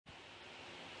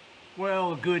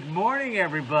Well, good morning,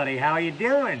 everybody. How you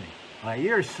doing?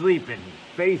 You're sleeping.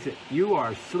 Face it, you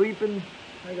are sleeping.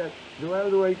 Do I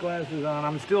have the right glasses on?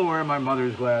 I'm still wearing my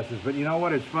mother's glasses, but you know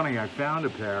what? It's funny. I found a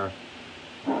pair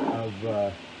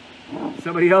of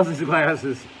somebody else's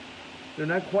glasses. They're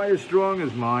not quite as strong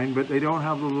as mine, but they don't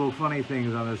have the little funny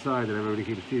things on the side that everybody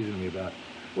keeps teasing me about.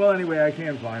 Well, anyway, I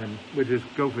can't find them, which is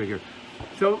go figure.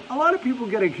 So a lot of people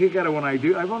get a kick out of when I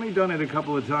do. I've only done it a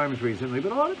couple of times recently,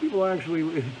 but a lot of people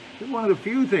actually, it's one of the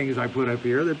few things I put up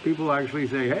here that people actually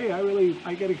say, hey,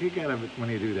 I get a kick out of it when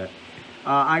you do that.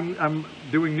 I'm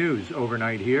doing news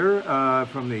overnight here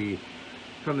from the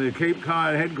Cape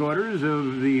Cod headquarters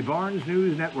of the Barnes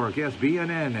News Network. Yes,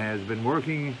 BNN has been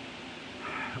working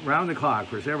round the clock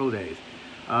for several days.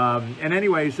 And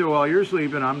anyway, so while you're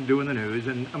sleeping, I'm doing the news,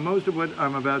 and most of what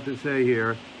I'm about to say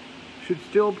here should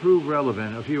still prove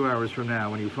relevant a few hours from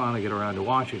now when you finally get around to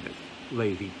watching this,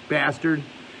 lazy bastard.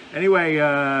 Anyway,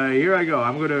 here I go.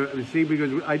 I'm going to see,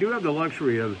 because I do have the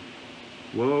luxury of,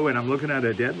 whoa, and I'm looking at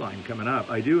a deadline coming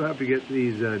up. I do have to get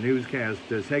these newscast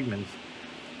segments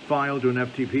filed to an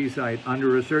FTP site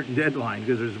under a certain deadline,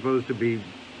 because they're supposed to be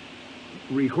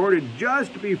recorded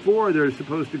just before they're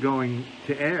supposed to going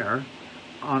to air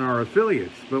on our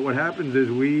affiliates. But what happens is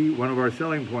one of our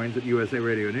selling points at USA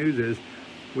Radio News is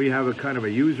we have a kind of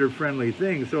a user-friendly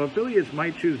thing. So affiliates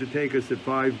might choose to take us at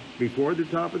 5 before the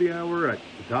top of the hour, at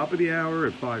the top of the hour,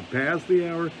 at 5 past the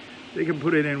hour. They can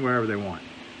put it in wherever they want.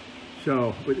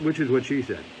 So, which is what she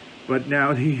said. But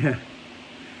now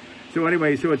so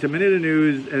anyway, so it's a minute of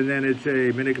news, and then it's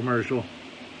a minute commercial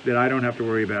that I don't have to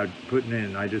worry about putting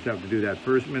in. I just have to do that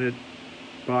first minute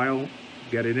file,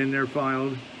 get it in there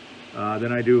filed.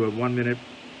 Then I do a 1 minute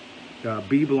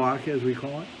B block, as we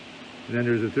call it. And then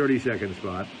there's a 30-second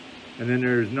spot. And then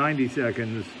there's 90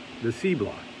 seconds, the C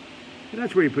block. And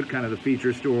that's where you put kind of the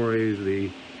feature stories,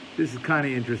 this is kind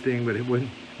of interesting, but it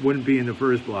wouldn't be in the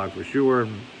first block for sure.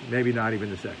 Maybe not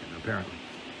even the second, apparently.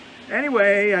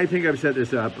 Anyway, I think I've set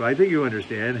this up. I think you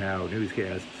understand how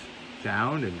newscasts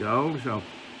sound and go. So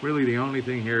really the only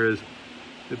thing here is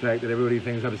the fact that everybody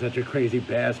thinks I'm such a crazy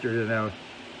bastard, and now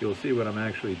you'll see what I'm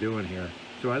actually doing here.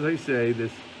 So as I say,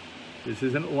 this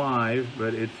isn't live,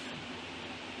 but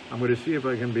I'm going to see if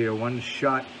I can be a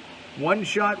one-shot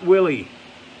Willie.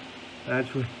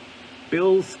 That's what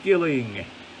Bill Skilling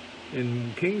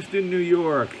in Kingston, New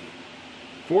York.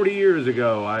 40 years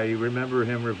ago, I remember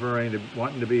him referring to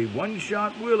wanting to be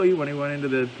one-shot Willie when he went into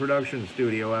the production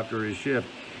studio after his shift,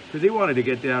 because he wanted to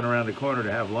get down around the corner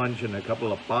to have lunch and a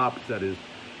couple of pops at his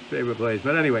favorite place.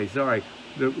 But anyway, sorry,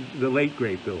 the late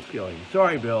great Bill Skilling.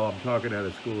 Sorry, Bill, I'm talking out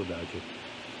of school about you.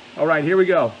 All right, here we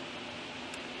go.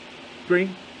 3,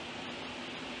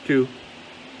 2,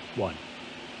 1.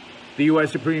 The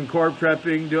U.S. Supreme Court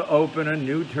prepping to open a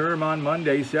new term on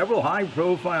Monday. Several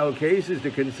high-profile cases to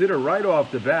consider right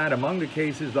off the bat. Among the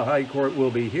cases the High Court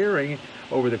will be hearing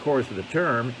over the course of the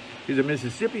term is a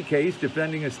Mississippi case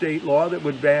defending a state law that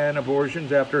would ban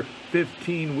abortions after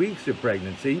 15 weeks of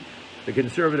pregnancy. The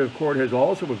conservative court has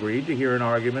also agreed to hear an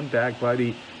argument backed by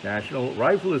the National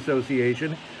Rifle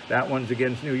Association. That one's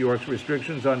against New York's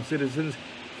restrictions on citizens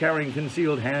carrying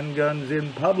concealed handguns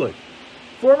in public.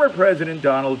 Former President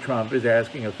Donald Trump is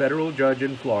asking a federal judge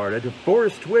in Florida to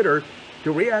force Twitter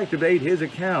to reactivate his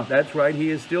account. That's right, he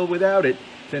is still without it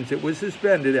since it was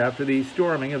suspended after the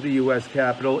storming of the U.S.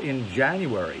 Capitol in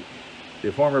January.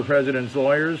 The former president's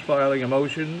lawyers filing a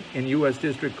motion in U.S.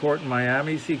 District Court in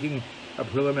Miami seeking a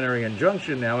preliminary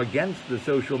injunction now against the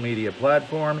social media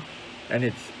platform and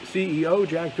its CEO,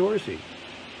 Jack Dorsey.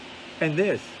 And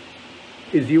this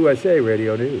is USA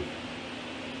Radio News.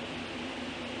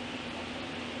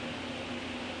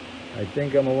 I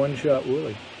think I'm a one-shot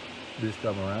Willie this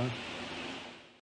time around.